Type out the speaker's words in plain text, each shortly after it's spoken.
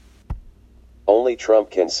Only Trump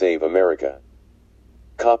can save America.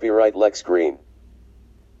 Copyright Lex Green.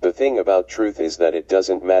 The thing about truth is that it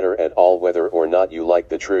doesn't matter at all whether or not you like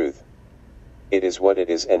the truth. It is what it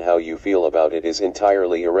is, and how you feel about it is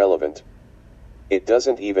entirely irrelevant. It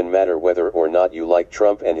doesn't even matter whether or not you like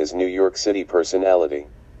Trump and his New York City personality.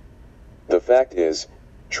 The fact is,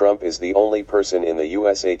 Trump is the only person in the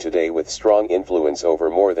USA today with strong influence over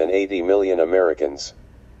more than 80 million Americans.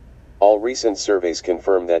 All recent surveys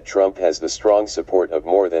confirm that Trump has the strong support of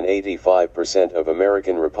more than 85% of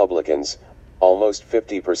American Republicans, almost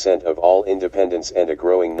 50% of all independents, and a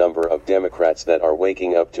growing number of Democrats that are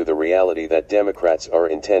waking up to the reality that Democrats are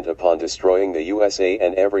intent upon destroying the USA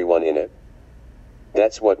and everyone in it.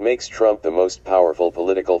 That's what makes Trump the most powerful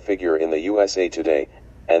political figure in the USA today,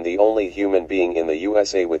 and the only human being in the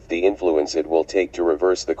USA with the influence it will take to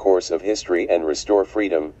reverse the course of history and restore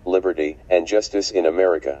freedom, liberty, and justice in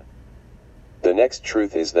America. The next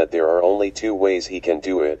truth is that there are only two ways he can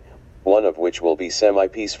do it, one of which will be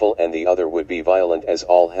semi-peaceful and the other would be violent as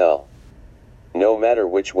all hell. No matter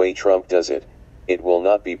which way Trump does it, it will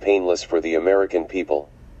not be painless for the American people.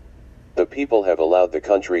 The people have allowed the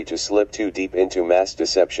country to slip too deep into mass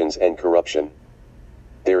deceptions and corruption.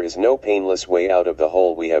 There is no painless way out of the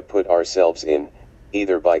hole we have put ourselves in,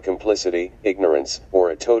 either by complicity, ignorance,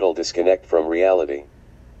 or a total disconnect from reality.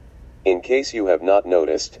 In case you have not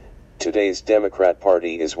noticed, today's Democrat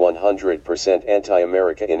Party is 100%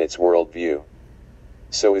 anti-America in its worldview.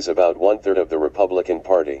 So is about 1/3 of the Republican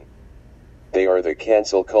Party. They are the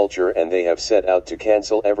cancel culture, and they have set out to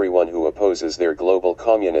cancel everyone who opposes their global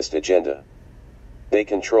communist agenda. They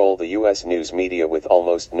control the US news media with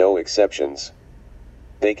almost no exceptions.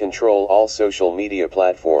 They control all social media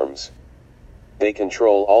platforms. They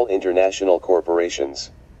control all international corporations.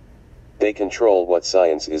 They control what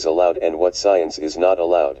science is allowed and what science is not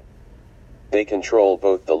allowed. They control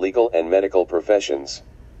both the legal and medical professions.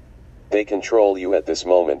 They control you at this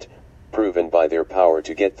moment, proven by their power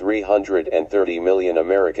to get 330 million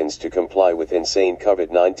Americans to comply with insane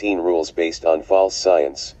COVID-19 rules based on false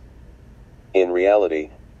science. In reality,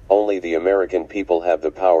 only the American people have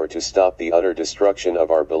the power to stop the utter destruction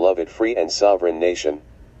of our beloved free and sovereign nation.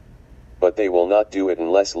 But they will not do it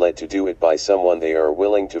unless led to do it by someone they are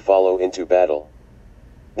willing to follow into battle.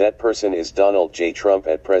 That person is Donald J. Trump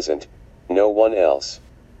at present, no one else.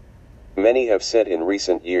 Many have said in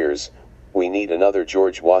recent years, we need another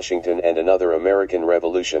George Washington and another American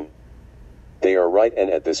Revolution. They are right, and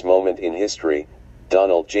at this moment in history,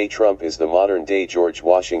 Donald J. Trump is the modern-day George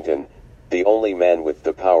Washington, the only man with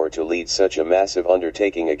the power to lead such a massive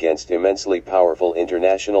undertaking against immensely powerful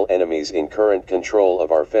international enemies in current control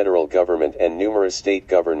of our federal government and numerous state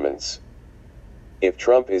governments. If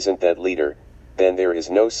Trump isn't that leader, then there is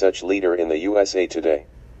no such leader in the USA today.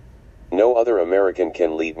 No other American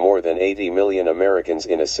can lead more than 80 million Americans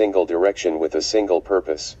in a single direction with a single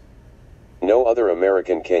purpose. No other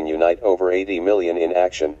American can unite over 80 million in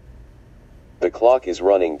action. The clock is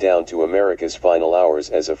running down to America's final hours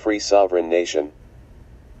as a free sovereign nation.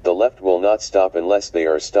 The left will not stop unless they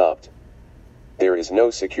are stopped. There is no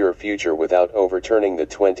secure future without overturning the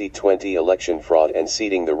 2020 election fraud and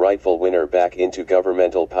seating the rightful winner back into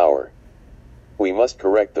governmental power. We must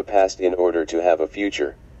correct the past in order to have a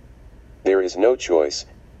future. There is no choice,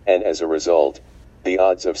 and as a result, the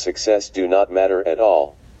odds of success do not matter at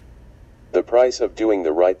all. The price of doing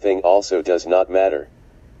the right thing also does not matter.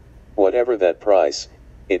 Whatever that price,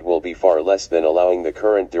 it will be far less than allowing the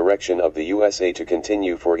current direction of the USA to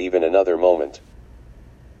continue for even another moment.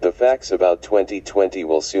 The facts about 2020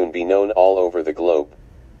 will soon be known all over the globe.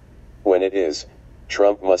 When it is,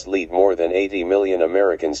 Trump must lead more than 80 million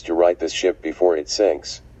Americans to right this ship before it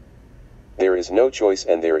sinks. There is no choice,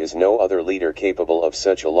 and there is no other leader capable of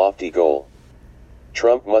such a lofty goal.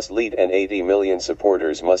 Trump must lead and 80 million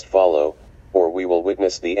supporters must follow, or we will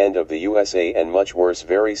witness the end of the USA, and much worse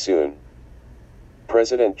very soon.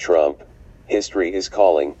 President Trump, history is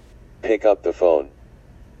calling, pick up the phone.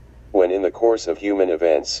 When in the course of human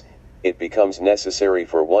events, it becomes necessary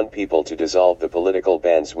for one people to dissolve the political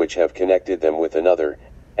bands which have connected them with another,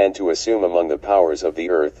 and to assume among the powers of the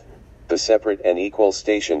earth, the separate and equal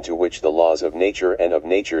station to which the laws of nature and of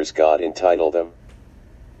nature's God entitle them.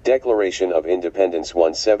 Declaration of Independence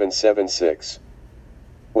 1776.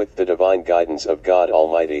 With the divine guidance of God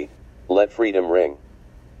Almighty, let freedom ring.